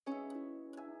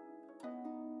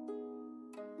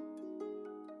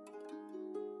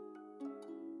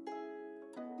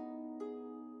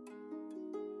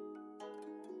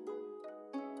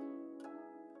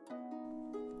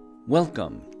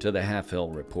Welcome to the Half Hill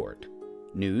Report.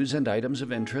 News and items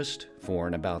of interest for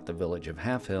and about the village of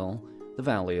Half Hill, the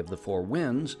Valley of the Four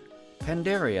Winds,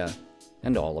 Pandaria,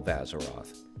 and all of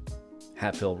Azeroth.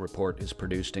 Half Hill Report is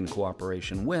produced in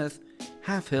cooperation with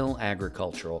Half Hill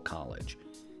Agricultural College,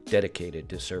 dedicated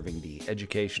to serving the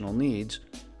educational needs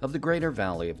of the greater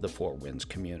Valley of the Four Winds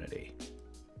community.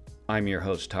 I'm your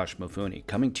host, Tosh Mifune,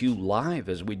 coming to you live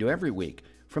as we do every week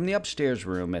from the upstairs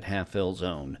room at Half Hill's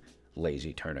own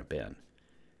Lazy Turnip Inn.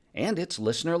 And it's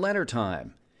listener letter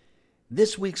time.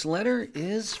 This week's letter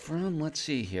is from,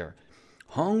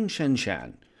 Hong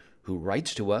Shenshan, who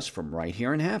writes to us from right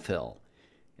here in Half Hill.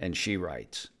 And she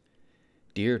writes,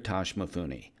 Dear Tosh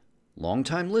Mifune,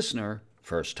 long-time listener,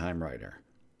 first-time writer.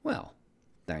 Well,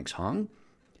 thanks, Hong.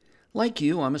 Like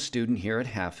you, I'm a student here at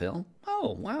Half Hill.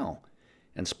 Oh, wow.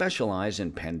 And specialize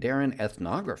in Pandaren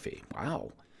ethnography.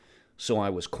 Wow. So I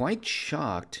was quite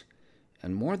shocked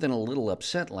and more than a little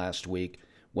upset last week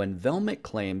when Velmic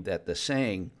claimed that the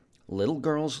saying, little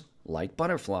girls like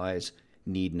butterflies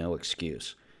need no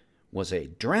excuse, was a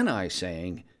Draenei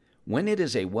saying when it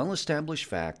is a well-established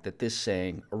fact that this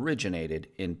saying originated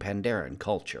in Pandaren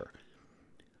culture.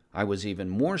 I was even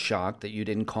more shocked that you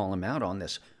didn't call him out on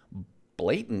this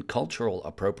blatant cultural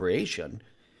appropriation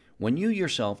when you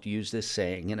yourself used this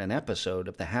saying in an episode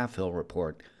of the Half Hill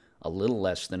Report a little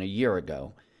less than a year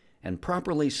ago, and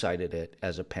properly cited it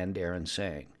as a Pandaren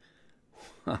saying.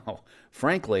 Well,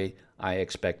 frankly, I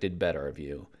expected better of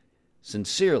you.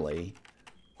 Sincerely,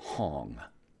 Hong.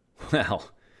 Well,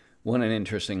 what an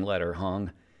interesting letter, Hong.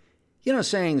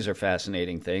 Sayings are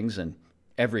fascinating things, and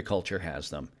every culture has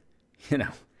them.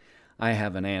 I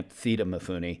have an Aunt Theta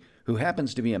Mifune, who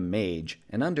happens to be a mage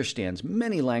and understands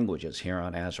many languages here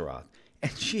on Azeroth,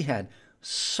 and she had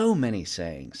so many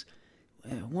sayings.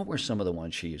 What were some of the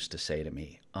ones she used to say to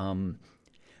me? All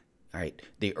right,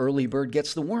 the early bird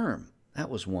gets the worm. That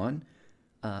was one.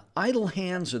 Idle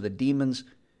hands are the demon's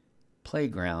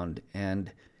playground,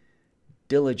 and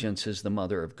diligence is the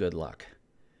mother of good luck.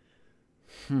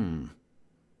 I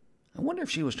wonder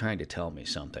if she was trying to tell me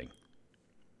something.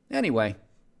 Anyway,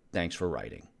 thanks for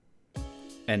writing.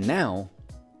 And now,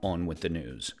 on with the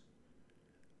news.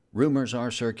 Rumors are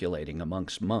circulating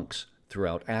amongst monks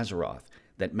throughout Azeroth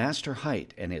that Master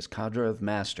Height and his cadre of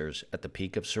masters at the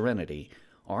Peak of Serenity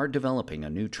are developing a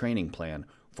new training plan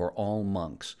for all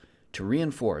monks to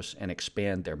reinforce and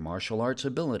expand their martial arts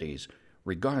abilities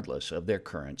regardless of their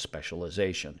current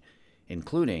specialization,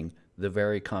 including the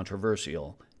very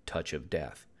controversial Touch of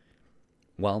Death.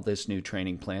 While this new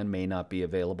training plan may not be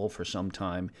available for some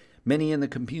time, many in the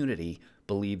community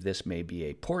believe this may be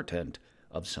a portent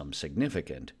of some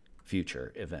significant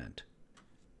future event.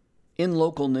 In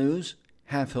local news,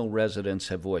 Half Hill residents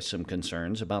have voiced some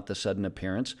concerns about the sudden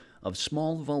appearance of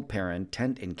small Volparen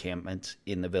tent encampments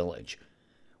in the village.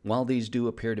 While these do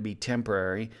appear to be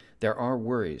temporary, there are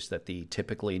worries that the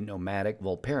typically nomadic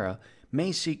Volpera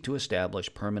may seek to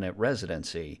establish permanent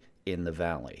residency in the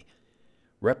valley.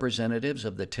 Representatives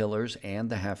of the Tillers and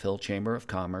the Half Hill Chamber of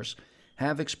Commerce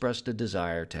have expressed a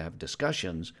desire to have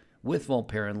discussions with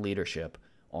Volparen leadership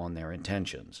on their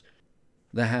intentions.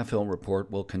 The Half Hill Report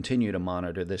will continue to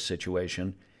monitor this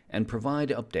situation and provide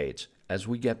updates as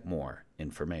we get more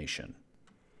information.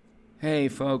 Hey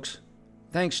folks,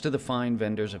 thanks to the fine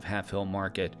vendors of Half Hill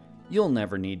Market, you'll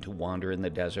never need to wander in the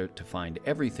desert to find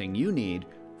everything you need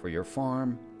for your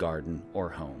farm, garden, or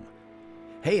home.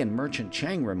 Hey, and Merchant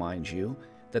Chang reminds you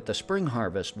that the spring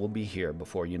harvest will be here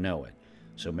before you know it,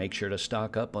 so make sure to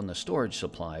stock up on the storage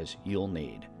supplies you'll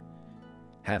need.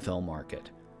 Half Hill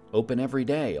Market. Open every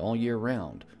day, all year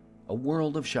round. A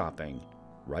world of shopping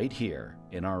right here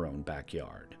in our own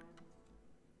backyard.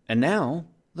 And now,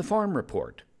 the farm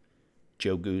report.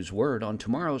 Jogu's word on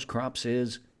tomorrow's crops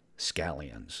is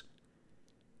scallions.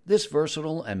 This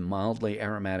versatile and mildly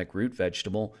aromatic root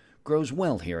vegetable grows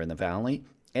well here in the valley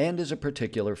and is a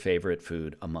particular favorite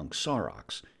food among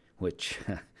Saurochs, which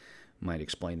might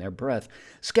explain their breath.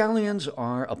 Scallions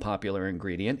are a popular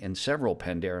ingredient in several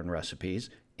Pandaren recipes,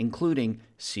 including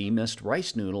sea mist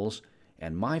rice noodles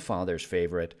and my father's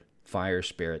favorite, fire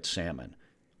spirit salmon.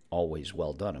 Always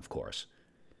well done, of course.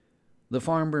 The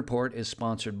Farm Report is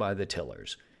sponsored by the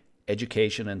Tillers,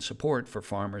 education and support for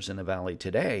farmers in the valley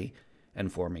today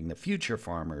and forming the future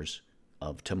farmers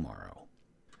of tomorrow.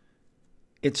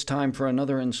 It's time for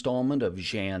another installment of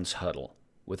Zhan's Huddle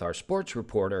with our sports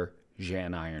reporter,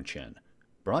 Zhan Ironchin,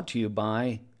 brought to you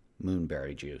by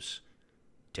Moonberry Juice.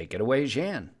 Take it away,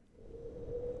 Zhan.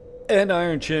 And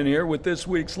Ironchin here with this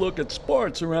week's look at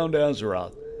sports around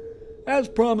Azeroth. As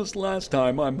promised last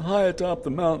time, I'm high atop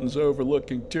the mountains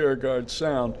overlooking Tirgard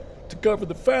Sound to cover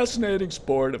the fascinating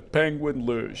sport of penguin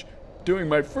luge, doing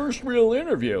my first real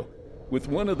interview with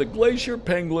one of the Glacier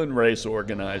Penguin race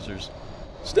organizers.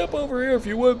 Step over here if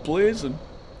you would, please, and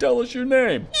tell us your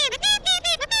name.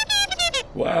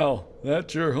 Wow,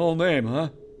 that's your whole name, huh?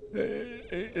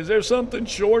 Is there something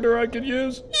shorter I could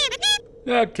use?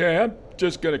 Okay, I'm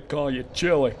just gonna call you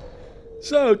Chili.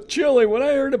 So, Chili, when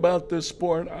I heard about this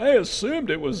sport, I assumed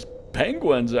it was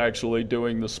penguins actually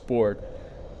doing the sport.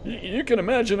 You can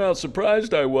imagine how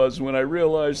surprised I was when I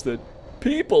realized that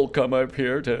people come up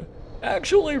here to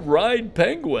actually ride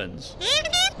penguins.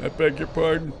 I beg your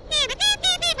pardon?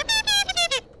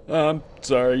 I'm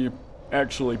sorry, you're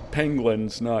actually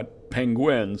penguins, not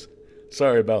penguins.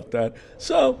 Sorry about that.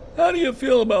 So, how do you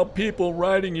feel about people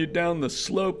riding you down the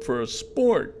slope for a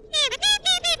sport?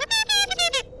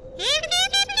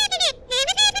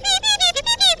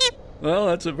 Well,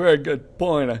 that's a very good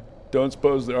point. I don't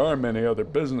suppose there are many other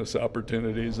business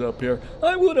opportunities up here.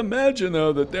 I would imagine,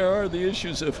 though, that there are the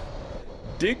issues of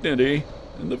dignity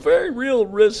and the very real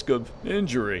risk of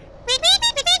injury.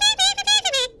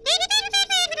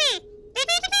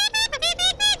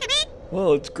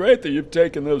 Well, it's great that you've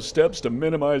taken those steps to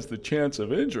minimize the chance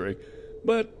of injury,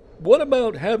 but what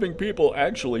about having people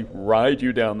actually ride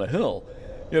you down the hill?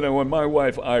 You know, when my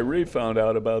wife Irie found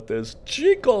out about this,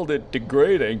 she called it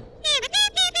degrading.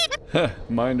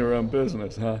 Mind her own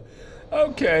business, huh?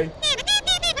 Okay.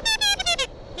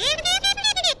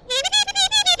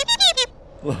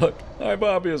 Look, I've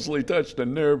obviously touched a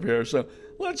nerve here, so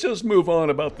let's just move on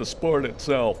about the sport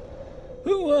itself.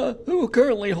 Who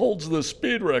currently holds the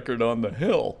speed record on the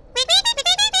hill?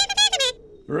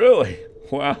 Really?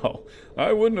 Wow.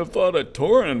 I wouldn't have thought a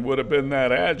Tauren would have been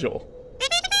that agile.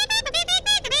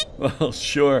 Well,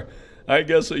 sure. I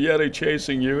guess a Yeti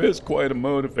chasing you is quite a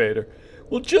motivator.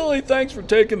 Well, Chili, thanks for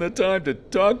taking the time to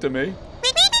talk to me.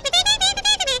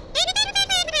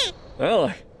 Well,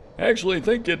 I actually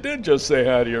think you did just say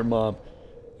hi to your mom.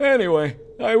 Anyway,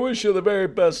 I wish you the very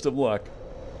best of luck.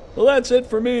 Well, that's it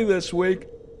for me this week.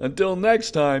 Until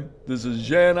next time, this is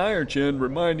Zhan Ironchin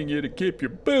reminding you to keep your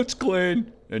boots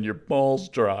clean and your balls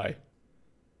dry.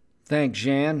 Thanks,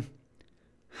 Zhan.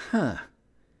 I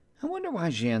wonder why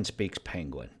Zhan speaks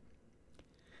penguin.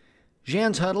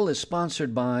 Zhan's Huddle is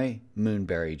sponsored by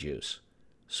Moonberry Juice.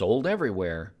 Sold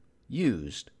everywhere,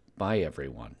 used by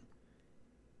everyone.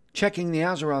 Checking the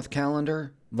Azeroth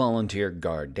calendar, Volunteer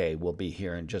Guard Day will be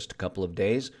here in just a couple of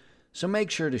days, so make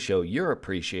sure to show your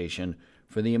appreciation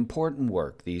for the important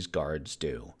work these guards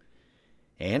do.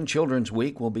 And Children's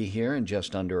Week will be here in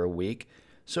just under a week,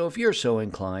 so if you're so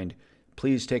inclined,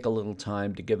 please take a little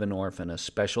time to give an orphan a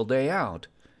special day out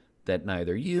that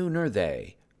neither you nor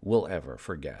they will ever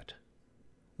forget.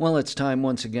 Well, it's time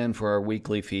once again for our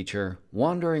weekly feature,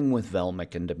 Wandering with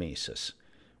Velmic and Demesis,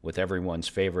 with everyone's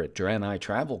favorite Draenei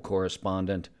travel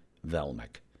correspondent,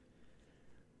 Velmic.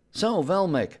 So,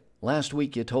 Velmic, last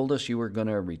week you told us you were going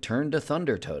to return to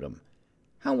Thunder Totem.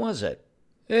 How was it?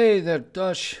 Hey there,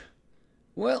 Tush.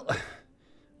 Well,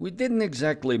 we didn't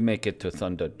exactly make it to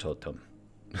Thunder Totem.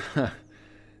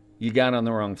 You got on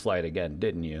the wrong flight again,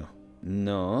 didn't you?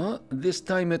 No, this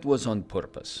time it was on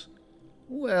purpose.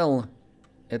 Well,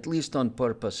 at least on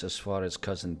purpose as far as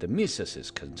Cousin Demesis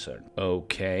is concerned.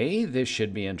 Okay, this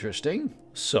should be interesting.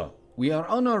 So, we are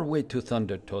on our way to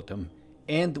Thunder Totem,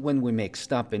 and when we make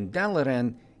stop in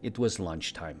Dalaran, it was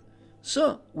lunchtime.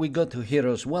 So, we go to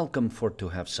Hero's Welcome for to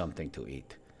have something to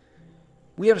eat.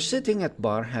 We are sitting at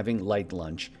bar having light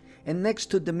lunch, and next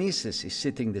to Demesis is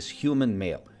sitting this human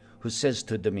male, who says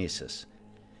to Demesis,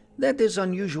 "That is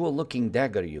unusual-looking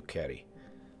dagger you carry."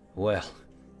 Well,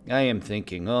 I am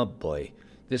thinking, oh boy,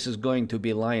 this is going to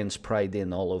be Lion's Pride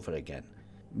Inn all over again.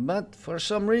 But for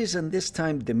some reason, this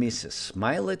time Demesis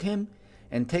smile at him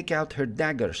and take out her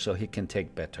dagger so he can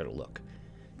take better look.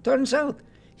 Turns out,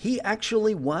 he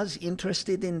actually was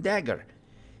interested in dagger.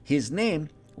 His name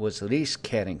was Rhys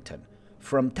Carrington,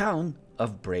 from town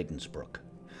of Bradensbrook.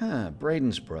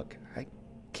 Bradensbrook. I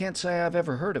can't say I've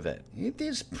ever heard of it. It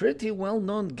is pretty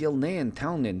well-known Gilnean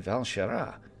town in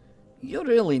Val'sharah. You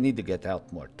really need to get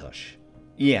out more, Tush.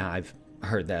 Yeah, I've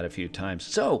heard that a few times.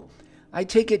 So, I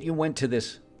take it you went to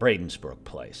this Bradensbrook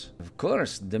place. Of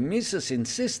course, Demesis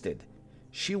insisted.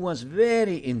 She was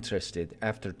very interested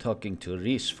after talking to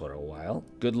Rhys for a while.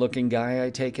 Good-looking guy, I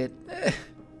take it?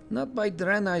 Not by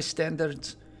Draenei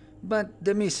standards, but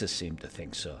Demesis seemed to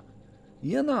think so.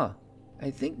 You know,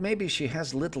 I think maybe she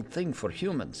has little thing for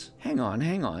humans. Hang on.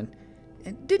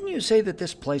 And didn't you say that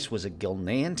this place was a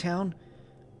Gilnean town?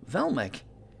 Velmic,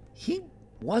 he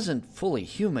wasn't fully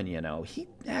human, you know. He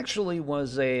actually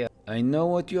was a... I know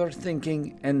what you're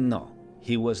thinking, and no,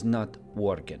 he was not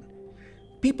Worgen.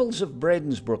 Peoples of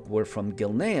Bredensbrook were from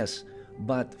Gilneas,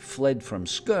 but fled from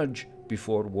Scourge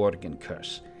before Worgen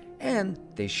Curse, and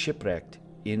they shipwrecked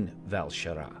in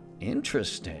Valshara.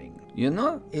 Interesting. You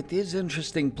know, it is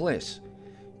interesting place.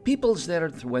 Peoples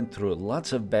there went through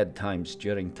lots of bad times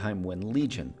during time when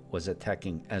Legion was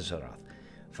attacking Azeroth,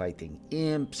 fighting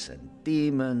imps and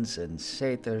demons and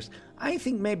satyrs. I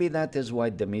think maybe that is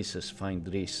why Demesis find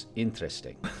Rhys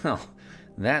interesting. Well,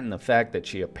 that and the fact that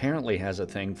she apparently has a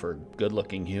thing for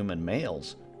good-looking human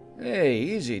males. Hey,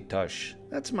 easy, Tush.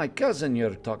 That's my cousin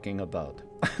you're talking about.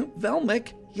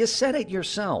 Velmic, you said it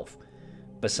yourself.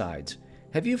 Besides,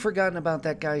 have you forgotten about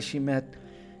that guy she met?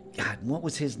 God, what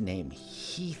was his name?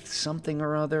 Heath something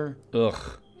or other?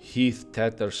 Ugh, Heath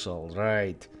Tattersall,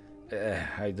 right.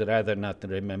 I'd rather not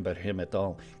remember him at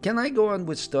all. Can I go on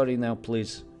with story now,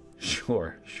 please?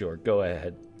 Sure, go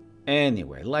ahead.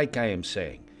 Anyway, like I am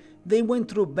saying, they went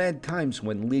through bad times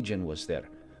when Legion was there.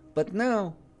 But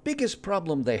now, biggest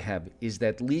problem they have is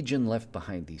that Legion left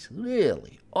behind these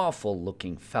really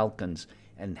awful-looking falcons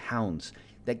and hounds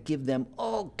that give them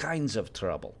all kinds of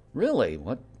trouble. Really?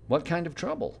 What kind of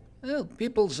trouble? Well,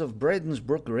 peoples of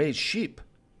Bredensbrook raise sheep.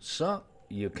 So,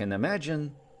 you can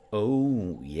imagine.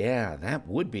 Oh, yeah, that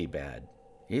would be bad.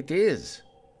 It is.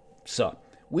 So,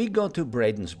 we go to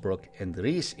Bredensbrook and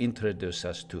Rhys introduces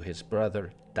us to his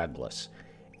brother, Douglas.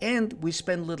 And we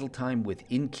spend little time with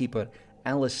innkeeper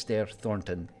Alistair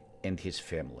Thornton and his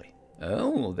family.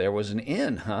 Oh, there was an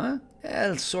inn, huh?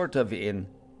 Well, sort of inn.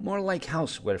 More like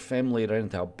house where family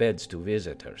rent out beds to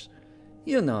visitors.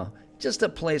 You know, just a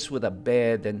place with a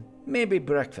bed and maybe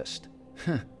breakfast.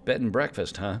 Bed and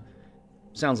breakfast, huh?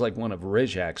 Sounds like one of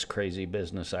Rizhak's crazy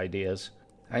business ideas.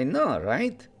 I know,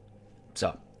 right?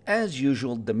 So, as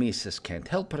usual, Demesis can't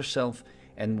help herself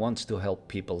and wants to help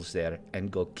peoples there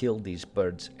and go kill these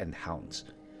birds and hounds.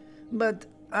 But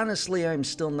honestly, I'm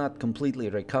still not completely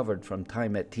recovered from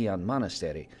time at Tian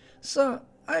Monastery, so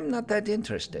I'm not that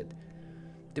interested.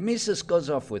 Demesis goes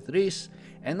off with Rhys,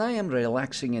 and I am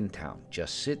relaxing in town,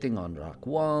 just sitting on rock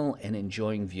wall and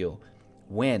enjoying view,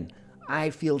 when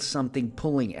I feel something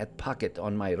pulling at pocket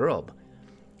on my robe.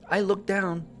 I look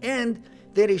down, and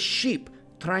there is sheep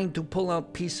trying to pull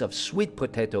out piece of sweet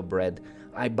potato bread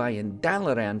I buy in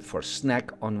Dalaran for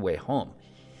snack on way home.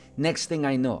 Next thing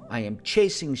I know, I am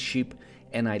chasing sheep,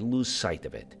 and I lose sight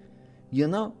of it. You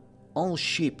know, all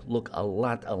sheep look a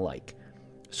lot alike.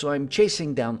 So I'm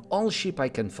chasing down all sheep I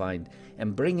can find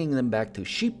and bringing them back to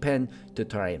sheep pen to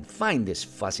try and find this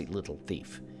fussy little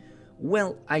thief.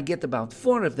 Well, I get about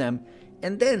 4 of them,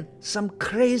 and then some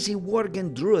crazy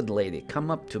Worgen druid lady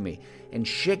come up to me and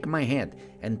shake my hand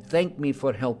and thank me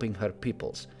for helping her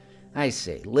peoples. I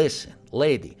say, listen,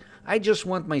 lady, I just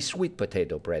want my sweet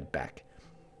potato bread back.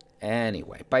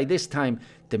 Anyway, by this time,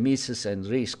 Demesis and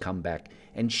Rhys come back,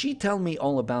 and she tell me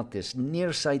all about this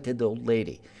nearsighted old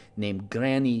lady named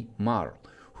Granny Marl,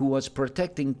 who was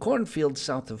protecting cornfields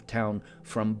south of town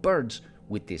from birds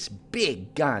with this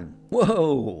big gun.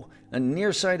 Whoa, a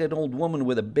nearsighted old woman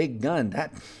with a big gun.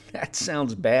 That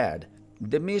sounds bad.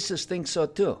 Demesis thinks so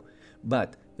too,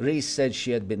 but Rhys said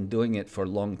she had been doing it for a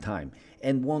long time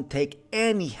and won't take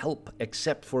any help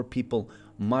except for people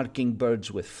marking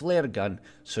birds with flare gun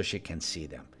so she can see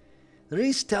them.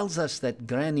 Rhys tells us that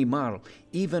Granny Marl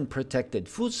even protected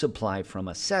food supply from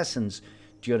assassins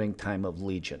during time of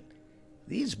Legion.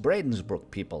 These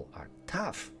Bredensbrook people are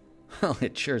tough. Well,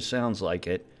 it sure sounds like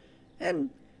it.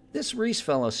 And this Rhys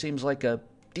fellow seems like a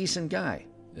decent guy.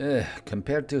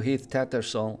 Compared to Heath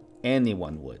Tattersall,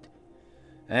 anyone would.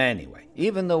 Anyway,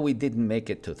 even though we didn't make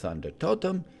it to Thunder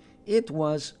Totem, it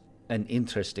was an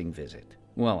interesting visit.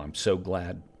 Well, I'm so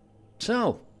glad.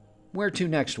 So, where to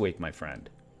next week, my friend?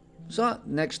 So,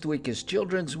 next week is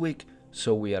Children's Week,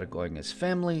 so we are going as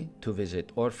family to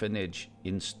visit orphanage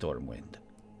in Stormwind.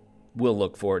 We'll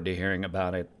look forward to hearing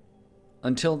about it.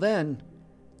 Until then,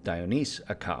 Dionys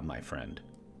Aka, my friend.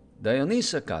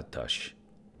 Dionys Aka Tush.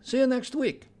 See you next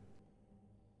week.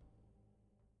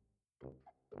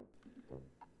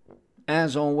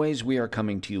 As always, we are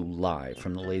coming to you live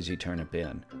from the Lazy Turnip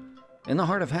Inn, in the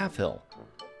heart of Half Hill,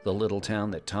 the little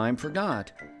town that time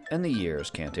forgot and the years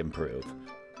can't improve.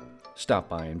 Stop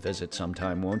by and visit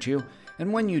sometime, won't you?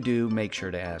 And when you do, make sure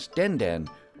to ask Den Den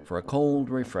for a cold,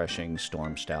 refreshing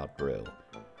Storm Stout brew.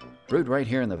 Brewed right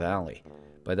here in the valley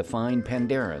by the fine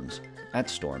Pandarans at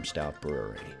Storm Stout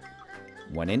Brewery.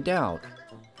 When in doubt,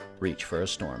 reach for a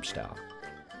Storm Stout.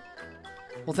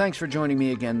 Well, thanks for joining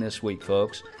me again this week,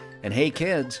 folks. And hey,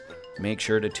 kids, make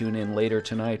sure to tune in later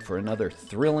tonight for another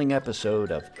thrilling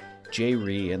episode of J.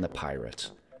 Ree and the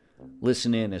Pirates.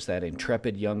 Listen in as that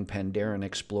intrepid young Pandaran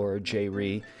explorer, J.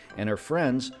 Ree, and her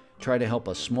friends try to help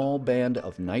a small band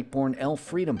of Nightborn elf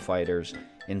freedom fighters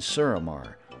in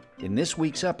Suramar in this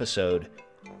week's episode,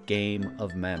 Game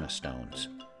of Mana Stones.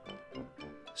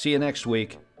 See you next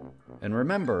week, and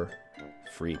remember,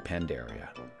 free Pandaria.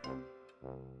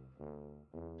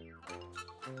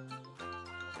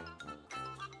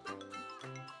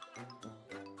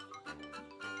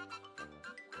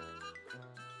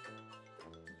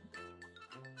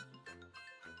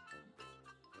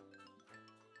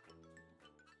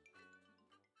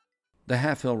 The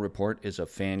Half Hill Report is a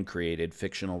fan-created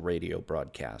fictional radio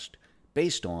broadcast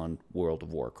based on World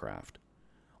of Warcraft.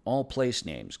 All place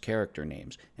names, character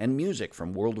names, and music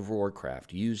from World of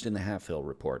Warcraft used in the Half Hill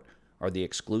Report are the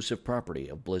exclusive property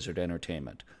of Blizzard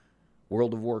Entertainment.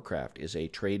 World of Warcraft is a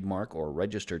trademark or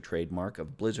registered trademark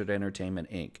of Blizzard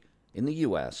Entertainment, Inc. in the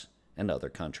U.S. and other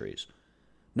countries.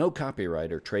 No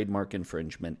copyright or trademark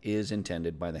infringement is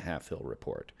intended by the Half Hill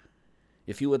Report.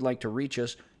 If you would like to reach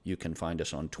us, you can find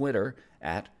us on Twitter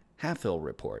at Half Hill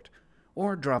Report,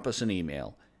 or drop us an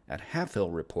email at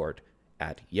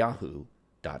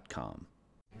halfhillreport@yahoo.com.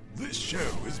 This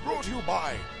show is brought to you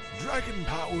by Dragon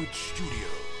Powered Studio.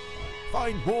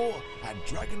 Find more at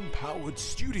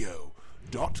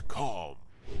dragonpoweredstudio.com.